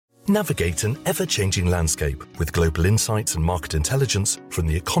Navigate an ever-changing landscape with global insights and market intelligence from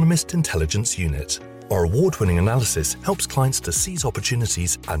the Economist Intelligence Unit. Our award-winning analysis helps clients to seize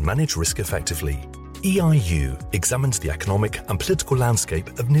opportunities and manage risk effectively. EIU examines the economic and political landscape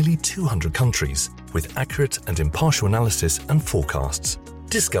of nearly 200 countries with accurate and impartial analysis and forecasts.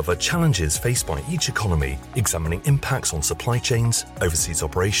 Discover challenges faced by each economy, examining impacts on supply chains, overseas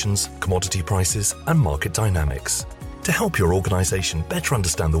operations, commodity prices, and market dynamics. To help your organisation better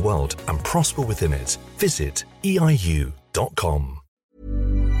understand the world and prosper within it, visit eiu.com.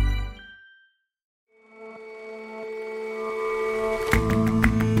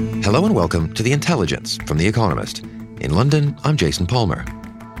 Hello and welcome to The Intelligence from The Economist. In London, I'm Jason Palmer.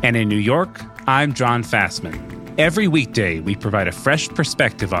 And in New York, I'm John Fassman. Every weekday, we provide a fresh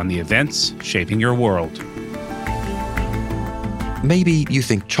perspective on the events shaping your world. Maybe you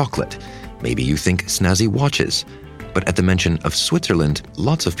think chocolate. Maybe you think snazzy watches. But at the mention of Switzerland,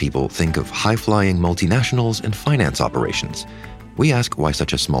 lots of people think of high-flying multinationals and finance operations. We ask why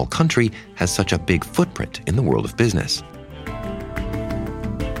such a small country has such a big footprint in the world of business.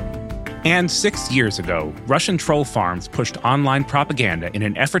 And 6 years ago, Russian troll farms pushed online propaganda in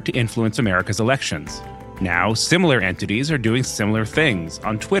an effort to influence America's elections. Now, similar entities are doing similar things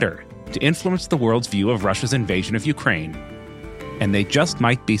on Twitter to influence the world's view of Russia's invasion of Ukraine. And they just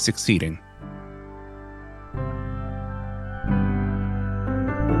might be succeeding.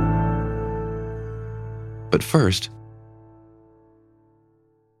 But first,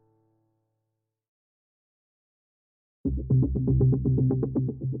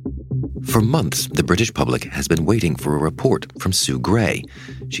 for months, the British public has been waiting for a report from Sue Gray.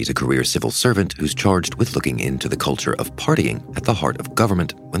 She's a career civil servant who's charged with looking into the culture of partying at the heart of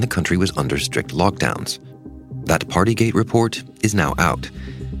government when the country was under strict lockdowns. That Partygate report is now out.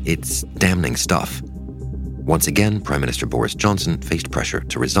 It's damning stuff. Once again, Prime Minister Boris Johnson faced pressure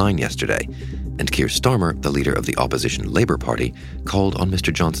to resign yesterday, and Keir Starmer, the leader of the opposition Labour Party, called on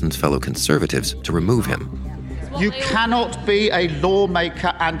Mr. Johnson's fellow Conservatives to remove him. You cannot be a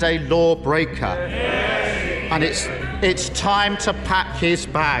lawmaker and a lawbreaker. And it's time to pack his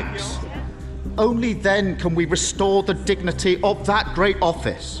bags. Only then can we restore the dignity of that great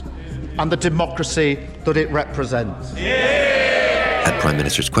office and the democracy that it represents. At Prime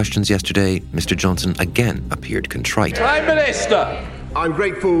Minister's questions yesterday, Mr. Johnson again appeared contrite. Prime Minister! I'm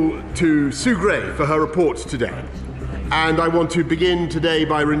grateful to Sue Gray for her report today. And I want to begin today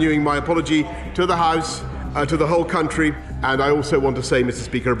by renewing my apology to the House, to the whole country, and I also want to say, Mr.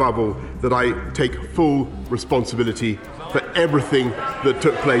 Speaker, above all, that I take full responsibility for everything that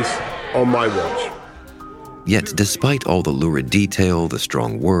took place on my watch. Yet, despite all the lurid detail, the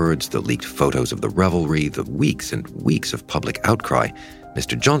strong words, the leaked photos of the revelry, the weeks and weeks of public outcry,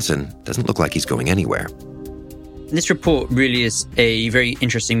 Mr. Johnson doesn't look like he's going anywhere. This report really is a very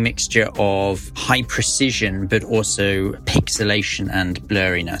interesting mixture of high precision, but also pixelation and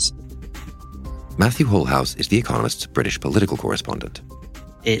blurriness. Matthew Holhouse is The Economist's British political correspondent.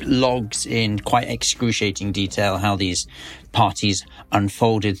 It logs in quite excruciating detail how these parties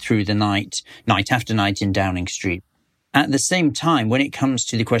unfolded through the night after night in Downing Street. At the same time, when it comes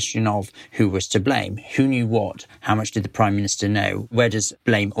to the question of who was to blame, who knew what, how much did the Prime Minister know, where does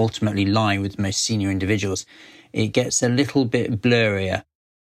blame ultimately lie with the most senior individuals, it gets a little bit blurrier.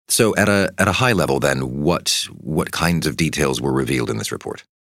 So at a high level then, what kinds of details were revealed in this report?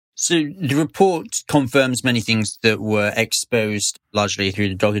 So the report confirms many things that were exposed largely through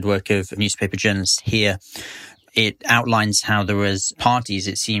the dogged work of newspaper journalists here. It outlines how there was parties,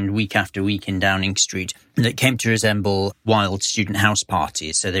 it seemed, week after week in Downing Street that came to resemble wild student house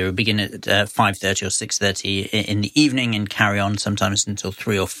parties. So they would begin at 5:30 or 6:30 in the evening and carry on sometimes until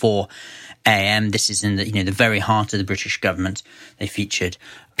 3 or 4 a.m. This is in the very heart of the British government. They featured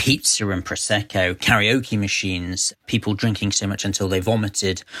pizza and Prosecco, karaoke machines, people drinking so much until they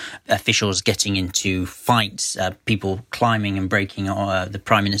vomited, officials getting into fights, people climbing and breaking the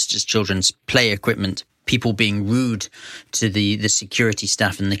Prime Minister's children's play equipment, people being rude to the security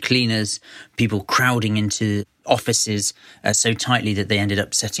staff and the cleaners, people crowding into offices so tightly that they ended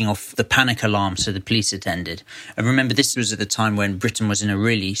up setting off the panic alarm, so the police attended. And remember, this was at the time when Britain was in a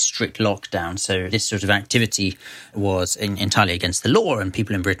really strict lockdown, so this sort of activity was entirely against the law, and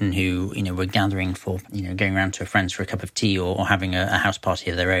people in Britain who were gathering for going around to friends for a cup of tea or having a house party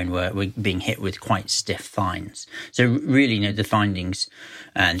of their own were being hit with quite stiff fines. So really, the findings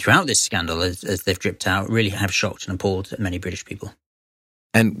and throughout this scandal, as they've dripped out, really have shocked and appalled many British people.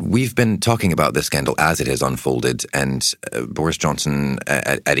 And we've been talking about this scandal as it has unfolded, and Boris Johnson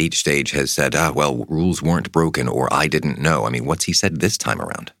at each stage has said, rules weren't broken, or I didn't know. I mean, what's he said this time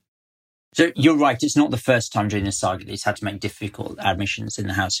around? So you're right, it's not the first time during this saga that he's had to make difficult admissions in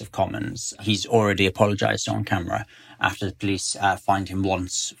the House of Commons. He's already apologised on camera after the police fined him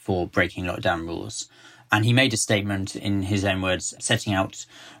once for breaking lockdown rules. And he made a statement, in his own words, setting out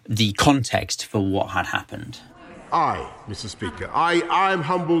the context for what had happened. Mr. Speaker, I am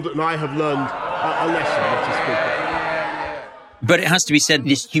humbled and I have learned a lesson, Mr. Speaker. But it has to be said,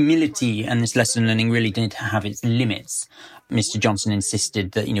 this humility and this lesson learning really did have its limits. Mr. Johnson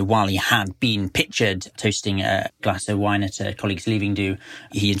insisted that, while he had been pictured toasting a glass of wine at a colleague's leaving do,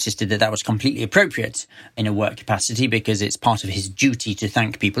 he insisted that that was completely appropriate in a work capacity because it's part of his duty to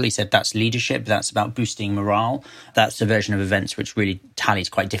thank people. He said that's leadership, that's about boosting morale. That's a version of events which really tallies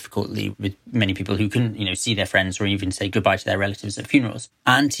quite difficultly with many people who couldn't, see their friends or even say goodbye to their relatives at funerals.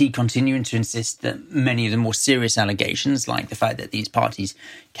 And he continued to insist that many of the more serious allegations, like the fact that these parties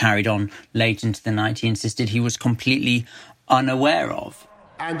carried on late into the night, he insisted he was completely unaware of.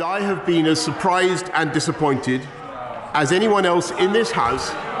 And I have been as surprised and disappointed as anyone else in this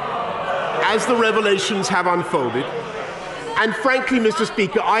House as the revelations have unfolded. And frankly, Mr.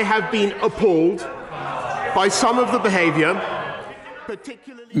 Speaker, I have been appalled by some of the behaviour,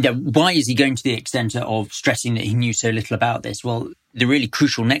 particularly... Now, why is he going to the extent of stressing that he knew so little about this? Well, the really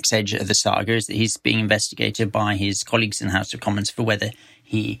crucial next edge of the saga is that he's being investigated by his colleagues in the House of Commons for whether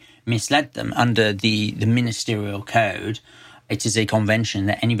he misled them. Under the ministerial code, it is a convention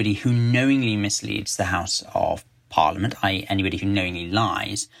that anybody who knowingly misleads the House of Parliament, i.e. anybody who knowingly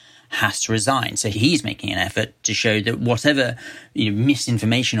lies, has to resign. So he's making an effort to show that whatever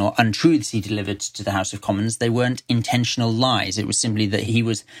misinformation or untruths he delivered to the House of Commons, they weren't intentional lies. It was simply that he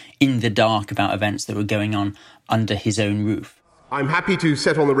was in the dark about events that were going on under his own roof. I'm happy to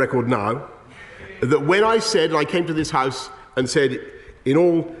set on the record now that when I came to this House and said in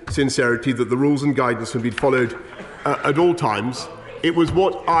all sincerity that the rules and guidance have been followed at all times, it was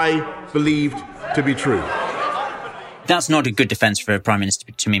what I believed to be true. That's not a good defence for Prime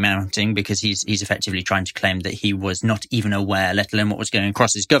Minister to be mounting, because he's effectively trying to claim that he was not even aware, let alone what was going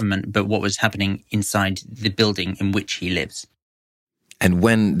across his government, but what was happening inside the building in which he lives. And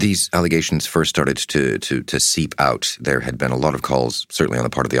when these allegations first started to seep out, there had been a lot of calls, certainly on the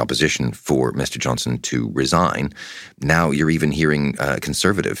part of the opposition, for Mr. Johnson to resign. Now you're even hearing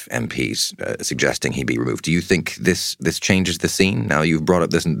Conservative MPs suggesting he be removed. Do you think this changes the scene? Now you've brought up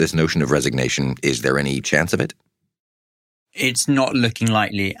this notion of resignation. Is there any chance of it? It's not looking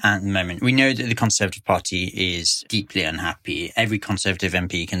likely at the moment. We know that the Conservative Party is deeply unhappy. Every Conservative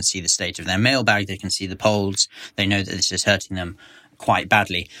MP can see the state of their mailbag. They can see the polls. They know that this is hurting them quite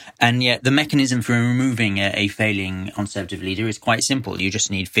badly. And yet the mechanism for removing a failing Conservative leader is quite simple. You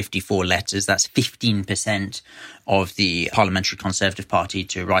just need 54 letters. That's 15% of the Parliamentary Conservative Party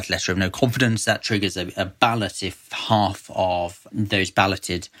to write a letter of no confidence. That triggers a ballot. If half of those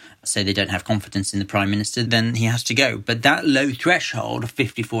balloted say they don't have confidence in the Prime Minister, then he has to go. But that low threshold of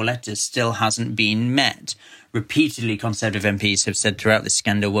 54 letters still hasn't been met. Repeatedly, Conservative MPs have said throughout this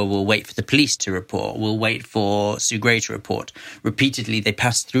scandal, well, we'll wait for the police to report. We'll wait for Sue Gray to report. Repeatedly, they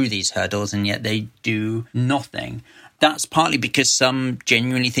pass through these hurdles, and yet they do nothing. That's partly because some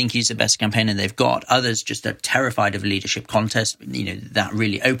genuinely think he's the best campaigner they've got. Others just are terrified of a leadership contest. That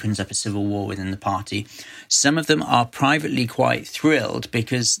really opens up a civil war within the party. Some of them are privately quite thrilled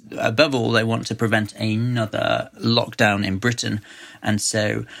because, above all, they want to prevent another lockdown in Britain. And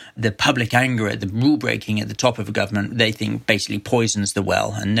so the public anger at the rule breaking at the top of a government, they think basically poisons the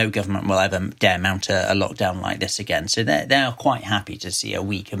well, and no government will ever dare mount a lockdown like this again. So they're quite happy to see a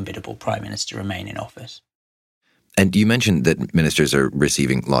weak and biddable Prime Minister remain in office. And you mentioned that ministers are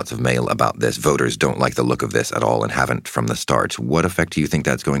receiving lots of mail about this. Voters don't like the look of this at all and haven't from the start. What effect do you think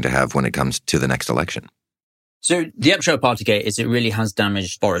that's going to have when it comes to the next election? So the upshot of Partygate is it really has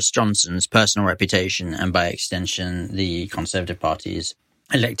damaged Boris Johnson's personal reputation and, by extension, the Conservative Party's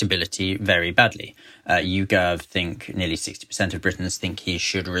electability very badly. YouGov think nearly 60% of Britons think he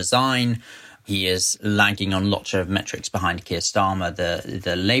should resign. He is lagging on lots of metrics behind Keir Starmer,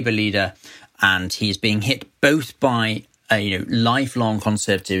 the Labour leader, and he's being hit both by lifelong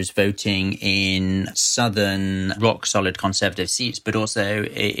Conservatives voting in southern rock-solid Conservative seats, but also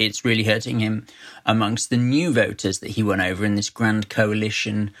it's really hurting him amongst the new voters that he won over in this grand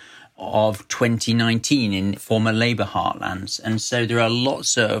coalition of 2019 in former Labour heartlands. And so there are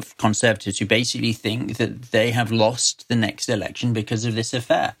lots of Conservatives who basically think that they have lost the next election because of this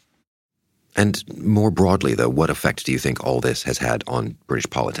affair. And more broadly, though, what effect do you think all this has had on British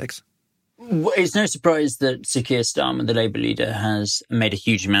politics? It's no surprise that Sir Keir Starmer, the Labour leader, has made a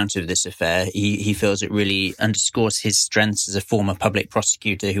huge amount of this affair. He feels it really underscores his strengths as a former public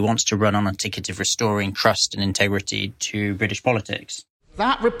prosecutor who wants to run on a ticket of restoring trust and integrity to British politics.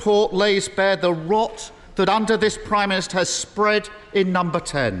 That report lays bare the rot that under this Prime Minister has spread in Number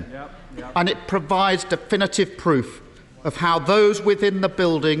 10. And it provides definitive proof of how those within the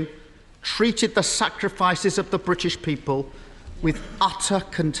building treated the sacrifices of the British people with utter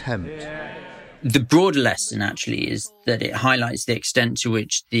contempt. The broader lesson, actually, is that it highlights the extent to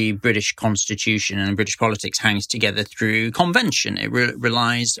which the British Constitution and British politics hangs together through convention. It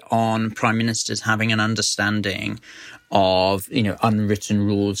relies on prime ministers having an understanding of, unwritten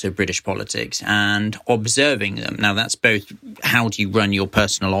rules of British politics and observing them. Now, that's both how do you run your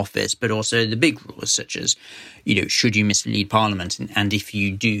personal office, but also the big rules, such as, should you mislead Parliament? And if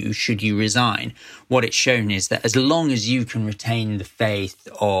you do, should you resign? What it's shown is that as long as you can retain the faith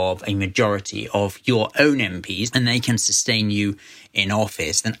of a majority of your own MPs and they can sustain you in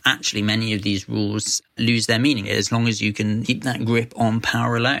office, then actually many of these rules lose their meaning, as long as you can keep that grip on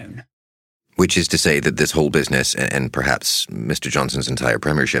power alone. Which is to say that this whole business, and perhaps Mr. Johnson's entire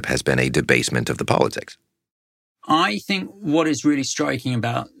premiership, has been a debasement of the politics. I think what is really striking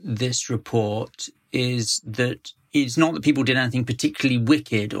about this report is that it's not that people did anything particularly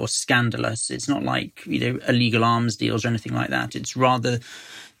wicked or scandalous. It's not like, illegal arms deals or anything like that. It's rather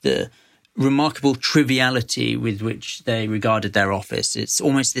the remarkable triviality with which they regarded their office. It's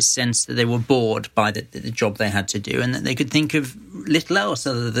almost this sense that they were bored by the job they had to do and that they could think of little else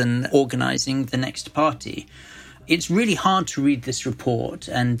other than organising the next party. It's really hard to read this report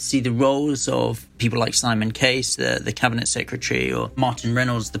and see the roles of people like Simon Case, the Cabinet Secretary, or Martin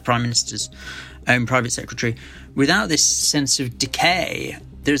Reynolds, the Prime Minister's own private secretary, without this sense of decay.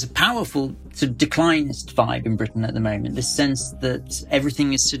 There's a powerful sort of declinist vibe in Britain at the moment, this sense that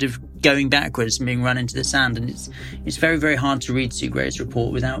everything is sort of going backwards and being run into the sand. And it's very, very hard to read Sue Gray's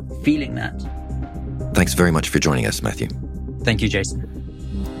report without feeling that. Thanks very much for joining us, Matthew. Thank you, Jason.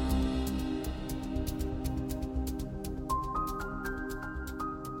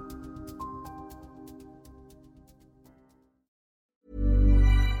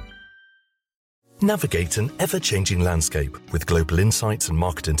 Navigate an ever-changing landscape with global insights and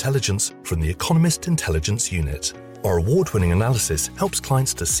market intelligence from the Economist Intelligence Unit. Our award-winning analysis helps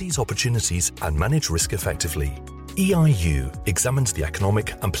clients to seize opportunities and manage risk effectively. EIU examines the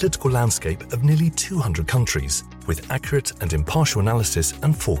economic and political landscape of nearly 200 countries with accurate and impartial analysis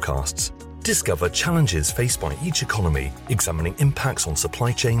and forecasts. Discover challenges faced by each economy, examining impacts on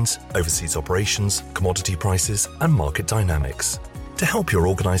supply chains, overseas operations, commodity prices, and market dynamics. To help your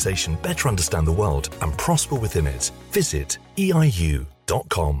organisation better understand the world and prosper within it, visit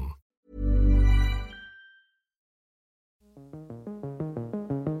eiu.com.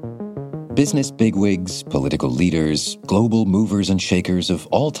 Business bigwigs, political leaders, global movers and shakers of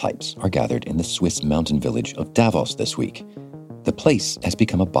all types are gathered in the Swiss mountain village of Davos this week. The place has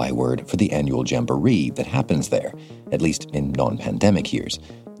become a byword for the annual jamboree that happens there, at least in non-pandemic years,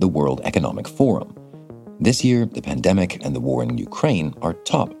 the World Economic Forum. This year, the pandemic and the war in Ukraine are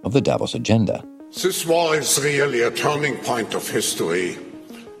top of the Davos agenda. This war is really a turning point of history,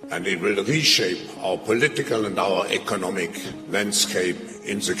 and it will reshape our political and our economic landscape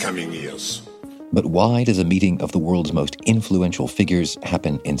in the coming years. But why does a meeting of the world's most influential figures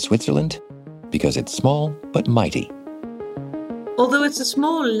happen in Switzerland? Because it's small but mighty. Although it's a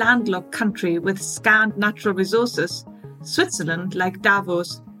small landlocked country with scant natural resources, Switzerland, like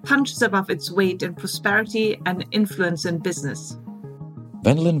Davos, punches above its weight in prosperity and influence in business.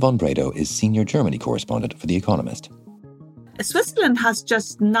 Wendelin von Bredow is senior Germany correspondent for The Economist. Switzerland has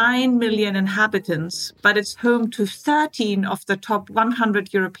just 9 million inhabitants, but it's home to 13 of the top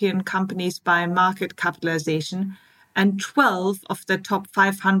 100 European companies by market capitalization and 12 of the top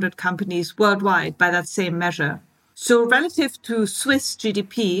 500 companies worldwide by that same measure. So relative to Swiss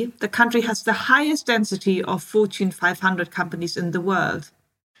GDP, the country has the highest density of Fortune 500 companies in the world.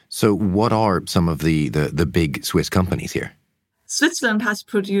 So what are some of the big Swiss companies here? Switzerland has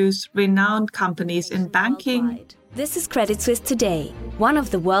produced renowned companies in banking. This is Credit Suisse Today, one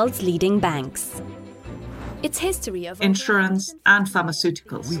of the world's leading banks. Its history of insurance and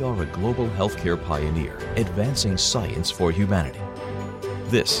pharmaceuticals. We are a global healthcare pioneer, advancing science for humanity.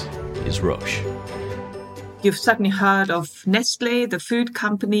 This is Roche. You've certainly heard of Nestlé, the food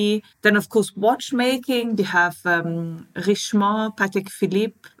company. Then, of course, watchmaking. They have Richemont, Patek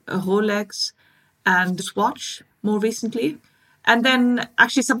Philippe, Rolex, and Swatch more recently. And then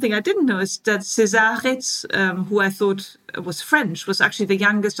actually something I didn't know is that César Ritz, who I thought was French, was actually the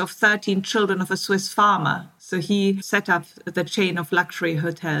youngest of 13 children of a Swiss farmer. So he set up the chain of luxury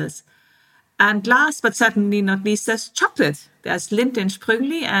hotels. And last but certainly not least, there's chocolate. There's Lindt &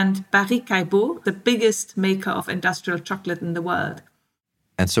 Sprüngli and Barry Caillebotte, the biggest maker of industrial chocolate in the world.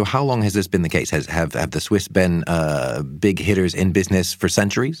 And so how long has this been the case? Have the Swiss been big hitters in business for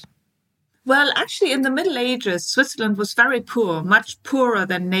centuries? Well, actually, in the Middle Ages, Switzerland was very poor, much poorer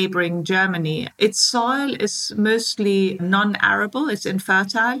than neighboring Germany. Its soil is mostly non-arable, it's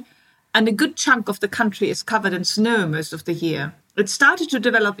infertile, and a good chunk of the country is covered in snow most of the year. It started to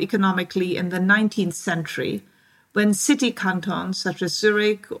develop economically in the 19th century, when city cantons such as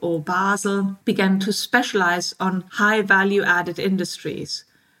Zurich or Basel began to specialize on high value-added industries.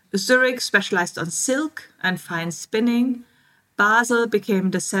 Zurich specialized on silk and fine spinning. Basel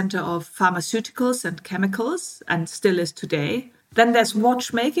became the center of pharmaceuticals and chemicals, and still is today. Then there's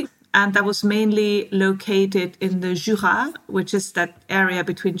watchmaking, and that was mainly located in the Jura, which is that area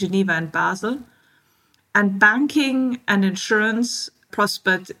between Geneva and Basel. And banking and insurance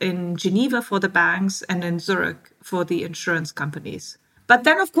prospered in Geneva for the banks and in Zurich for the insurance companies. But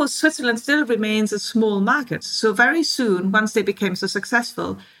then, of course, Switzerland still remains a small market. So very soon, once they became so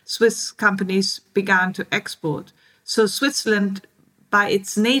successful, Swiss companies began to export. So Switzerland, by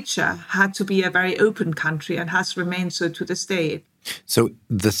its nature, had to be a very open country and has remained so to this day. So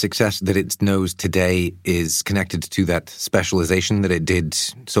the success that it knows today is connected to that specialization that it did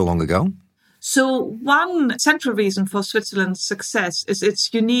so long ago? So one central reason for Switzerland's success is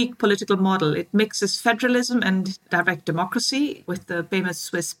its unique political model. It mixes federalism and direct democracy with the famous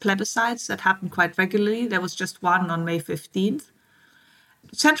Swiss plebiscites that happen quite regularly. There was just one on May 15th.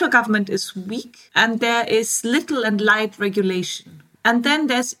 Central government is weak and there is little and light regulation. And then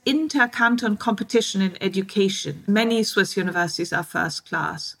there's inter-canton competition in education. Many Swiss universities are first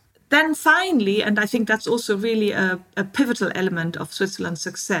class. Then finally, and I think that's also really a pivotal element of Switzerland's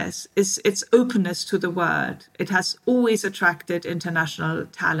success, is its openness to the world. It has always attracted international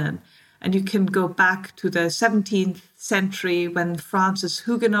talent. And you can go back to the 17th century when France's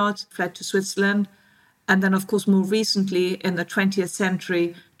Huguenots fled to Switzerland. And then, of course, more recently in the 20th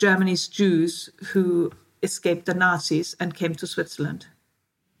century, Germany's Jews who escaped the Nazis and came to Switzerland.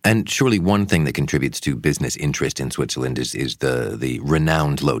 And surely one thing that contributes to business interest in Switzerland is the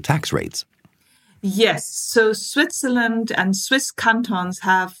renowned low tax rates. Yes. So Switzerland and Swiss cantons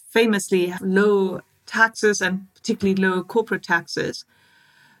have famously low taxes and particularly low corporate taxes.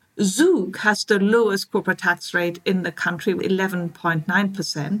 Zug has the lowest corporate tax rate in the country,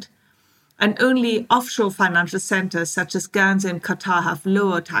 11.9%. And only offshore financial centers such as Guernsey and Qatar have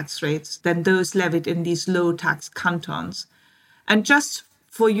lower tax rates than those levied in these low tax cantons. And just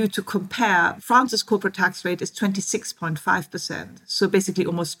for you to compare, France's corporate tax rate is 26.5%, so basically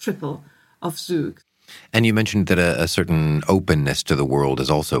almost triple of Zug. And you mentioned that a certain openness to the world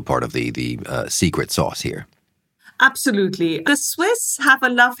is also part of the secret sauce here. Absolutely. The Swiss have a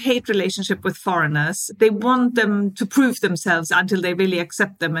love-hate relationship with foreigners. They want them to prove themselves until they really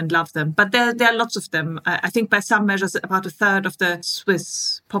accept them and love them. But there are lots of them. I think by some measures, about a third of the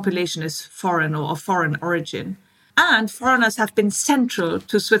Swiss population is foreign or of foreign origin. And foreigners have been central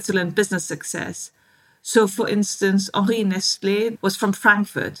to Switzerland's business success. So, for instance, Henri Nestlé was from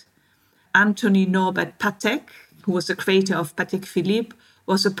Frankfurt. Antony Norbert Patek, who was the creator of Patek Philippe,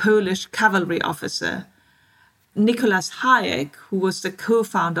 was a Polish cavalry officer. Nicolas Hayek, who was the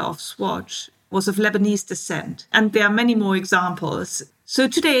co-founder of Swatch, was of Lebanese descent. And there are many more examples. So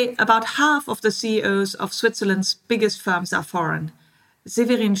today, about half of the CEOs of Switzerland's biggest firms are foreign.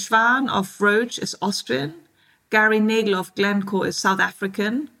 Severin Schwan of Roche is Austrian. Gary Nagel of Glencore is South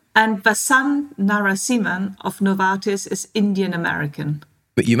African, and Vasant Narasimhan of Novartis is Indian American.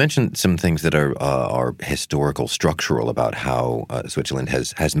 But you mentioned some things that are historical, structural about how Switzerland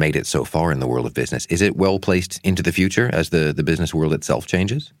has made it so far in the world of business. Is it well placed into the future as the business world itself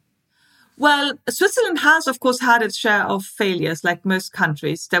changes? Well, Switzerland has, of course, had its share of failures, like most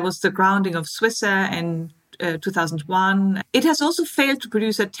countries. There was the grounding of Swissair in 2001. It has also failed to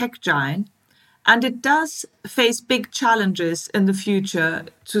produce a tech giant. And it does face big challenges in the future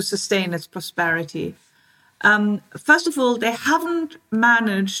to sustain its prosperity. First of all, they haven't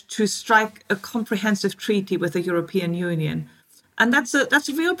managed to strike a comprehensive treaty with the European Union. And that's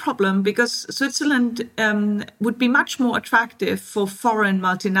a real problem because Switzerland would be much more attractive for foreign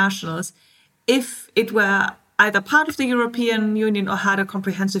multinationals if it were either part of the European Union or had a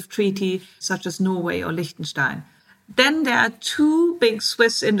comprehensive treaty such as Norway or Liechtenstein. Then there are two big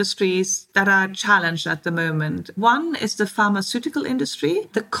Swiss industries that are challenged at the moment. One is the pharmaceutical industry.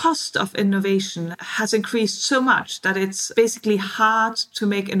 The cost of innovation has increased so much that it's basically hard to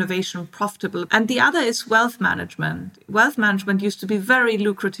make innovation profitable. And the other is wealth management. Wealth management used to be very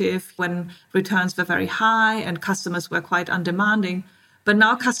lucrative when returns were very high and customers were quite undemanding. But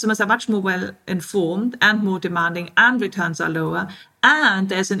now customers are much more well informed and more demanding, and returns are lower. And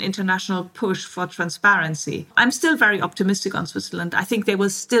there's an international push for transparency. I'm still very optimistic on Switzerland. I think they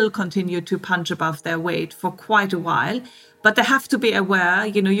will still continue to punch above their weight for quite a while. But they have to be aware,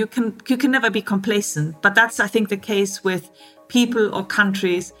 you can never be complacent. But that's, I think, the case with people or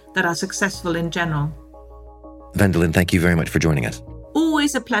countries that are successful in general. Wendelin, thank you very much for joining us.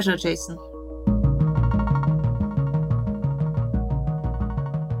 Always a pleasure, Jason.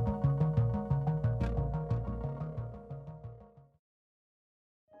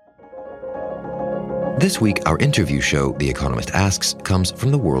 This week, our interview show, The Economist Asks, comes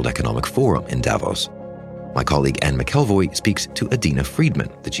from the World Economic Forum in Davos. My colleague Anne McElvoy speaks to Adina Friedman,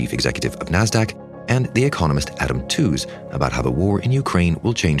 the chief executive of NASDAQ, and the economist Adam Tooze about how the war in Ukraine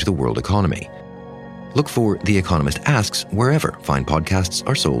will change the world economy. Look for The Economist Asks wherever fine podcasts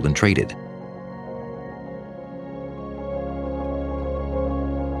are sold and traded.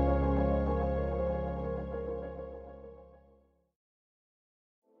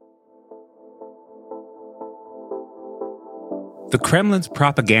 The Kremlin's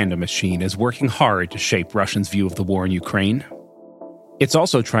propaganda machine is working hard to shape Russians' view of the war in Ukraine. It's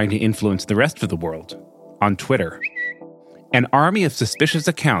also trying to influence the rest of the world on Twitter. An army of suspicious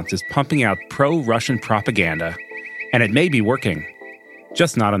accounts is pumping out pro-Russian propaganda, and it may be working,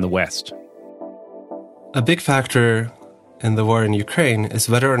 just not in the West. A big factor in the war in Ukraine is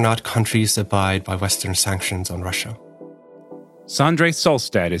whether or not countries abide by Western sanctions on Russia. Sondre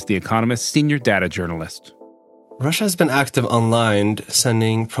Solstad is The Economist's senior data journalist. Russia has been active online,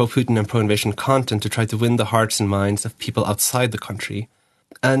 sending pro-Putin and pro-invasion content to try to win the hearts and minds of people outside the country.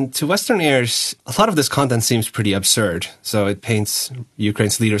 And to Western ears, a lot of this content seems pretty absurd. So it paints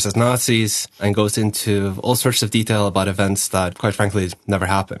Ukraine's leaders as Nazis and goes into all sorts of detail about events that, quite frankly, never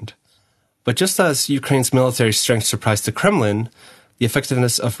happened. But just as Ukraine's military strength surprised the Kremlin, the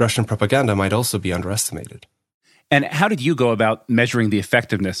effectiveness of Russian propaganda might also be underestimated. And how did you go about measuring the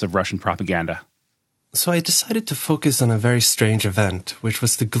effectiveness of Russian propaganda? So I decided to focus on a very strange event, which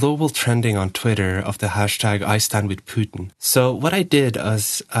was the global trending on Twitter of the hashtag #IStandWithPutin. So what I did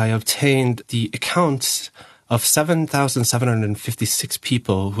was I obtained the accounts of 7,756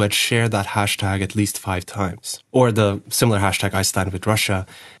 people who had shared that hashtag at least 5 times, or the similar hashtag #IStandWithRussia,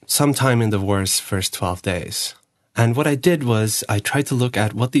 sometime in the war's first 12 days. And what I did was I tried to look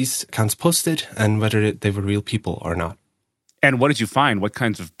at what these accounts posted and whether they were real people or not. And what did you find? What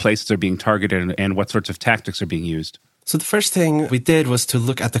kinds of places are being targeted and what sorts of tactics are being used? So the first thing we did was to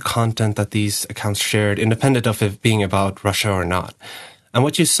look at the content that these accounts shared, independent of it being about Russia or not. And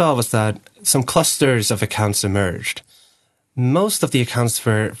what you saw was that some clusters of accounts emerged. Most of the accounts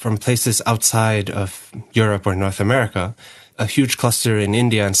were from places outside of Europe or North America, a huge cluster in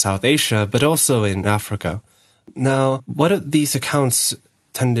India and South Asia, but also in Africa. Now, what these accounts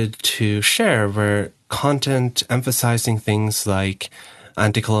tended to share were content emphasizing things like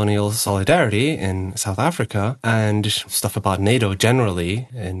anti-colonial solidarity in South Africa and stuff about NATO generally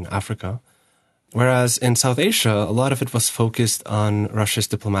in Africa. Whereas in South Asia, a lot of it was focused on Russia's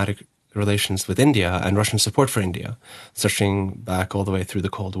diplomatic relations with India and Russian support for India, stretching back all the way through the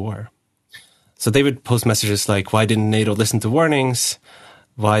Cold War. So they would post messages like, why didn't NATO listen to warnings?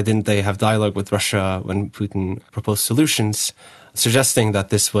 Why didn't they have dialogue with Russia when Putin proposed solutions? Suggesting that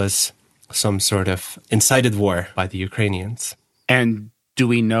this was some sort of incited war by the Ukrainians. And do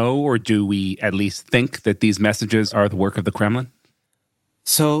we know, or do we at least think that these messages are the work of the Kremlin?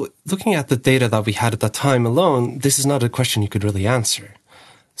 So looking at the data that we had at that time alone, this is not a question you could really answer.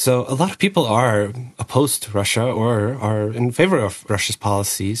 So a lot of people are opposed to Russia or are in favor of Russia's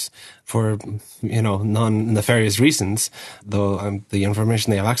policies for, non-nefarious reasons, though the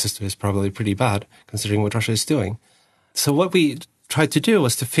information they have access to is probably pretty bad considering what Russia is doing. So what we tried to do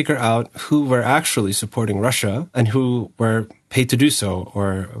was to figure out who were actually supporting Russia and who were paid to do so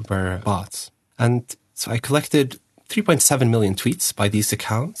or were bots. And so I collected 3.7 million tweets by these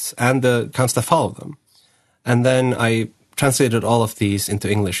accounts and the accounts that follow them. And then I translated all of these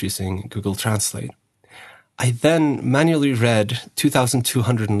into English using Google Translate. I then manually read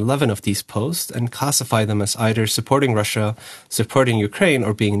 2,211 of these posts and classified them as either supporting Russia, supporting Ukraine,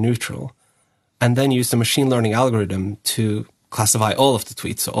 or being neutral. And then used a machine learning algorithm to classify all of the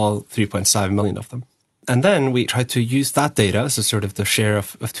tweets, so all 3.7 million of them. And then we tried to use that data, so sort of the share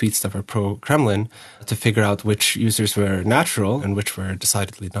of tweets that were pro-Kremlin, to figure out which users were natural and which were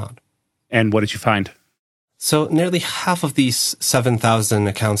decidedly not. And what did you find? So nearly half of these 7,000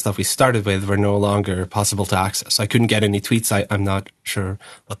 accounts that we started with were no longer possible to access. I couldn't get any tweets. I'm not sure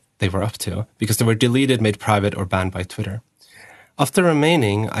what they were up to because they were deleted, made private, or banned by Twitter. Of the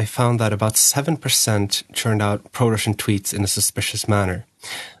remaining, I found that about 7% churned out pro-Russian tweets in a suspicious manner.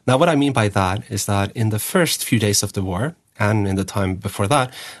 Now, what I mean by that is that in the first few days of the war, and in the time before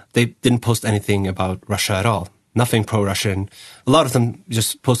that, they didn't post anything about Russia at all. Nothing pro-Russian. A lot of them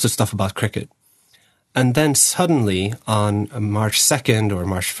just posted stuff about cricket. And then suddenly, on March 2nd or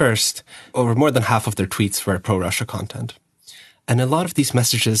March 1st, over more than half of their tweets were pro-Russia content. And a lot of these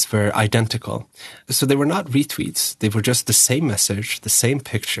messages were identical. So they were not retweets. They were just the same message, the same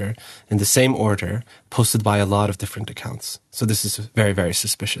picture, in the same order, posted by a lot of different accounts. So this is very, very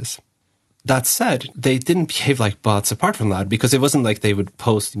suspicious. That said, they didn't behave like bots apart from that, because it wasn't like they would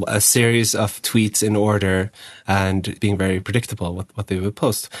post a series of tweets in order and being very predictable what they would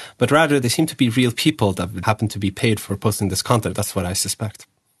post. But rather, they seem to be real people that happen to be paid for posting this content. That's what I suspect.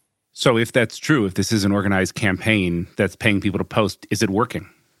 So if that's true, if this is an organized campaign that's paying people to post, is it working?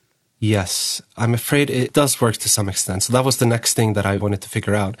 Yes, I'm afraid it does work to some extent. So that was the next thing that I wanted to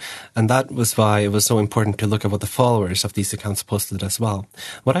figure out. And that was why it was so important to look at what the followers of these accounts posted as well.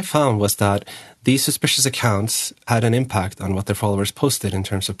 What I found was that these suspicious accounts had an impact on what their followers posted in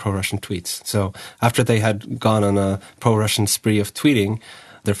terms of pro-Russian tweets. So after they had gone on a pro-Russian spree of tweeting,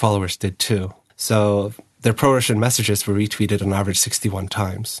 their followers did too. So their pro-Russian messages were retweeted on average 61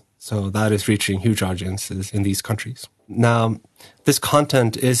 times. So that is reaching huge audiences in these countries. Now, this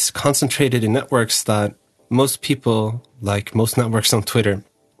content is concentrated in networks that most people, like most networks on Twitter,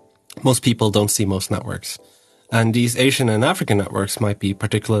 most people don't see most networks. And these Asian and African networks might be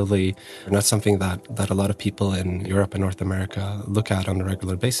particularly not something that a lot of people in Europe and North America look at on a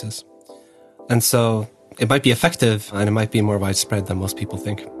regular basis. And so it might be effective and it might be more widespread than most people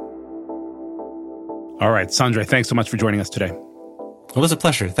think. All right, Sondre, thanks so much for joining us today. It was a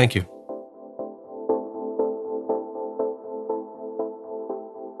pleasure. Thank you.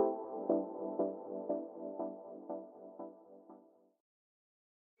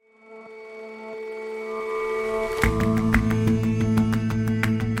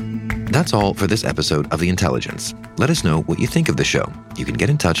 That's all for this episode of The Intelligence. Let us know what you think of the show. You can get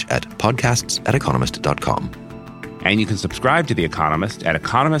in touch at podcasts@economist.com. And you can subscribe to The Economist at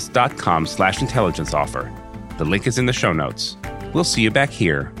economist.com/intelligence offer. The link is in the show notes. We'll see you back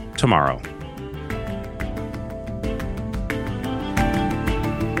here tomorrow.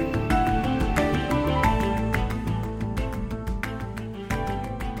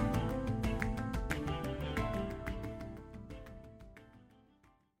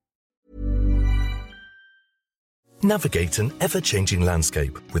 Navigate an ever-changing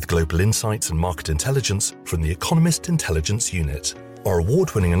landscape with global insights and market intelligence from the Economist Intelligence Unit. Our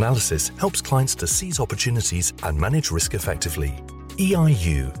award-winning analysis helps clients to seize opportunities and manage risk effectively.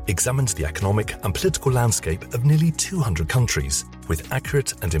 EIU examines the economic and political landscape of nearly 200 countries with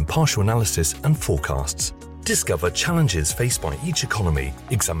accurate and impartial analysis and forecasts. Discover challenges faced by each economy,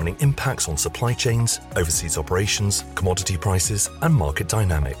 examining impacts on supply chains, overseas operations, commodity prices, and market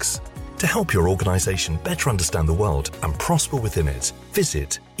dynamics. To help your organization better understand the world and prosper within it,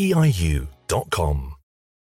 visit eiu.com.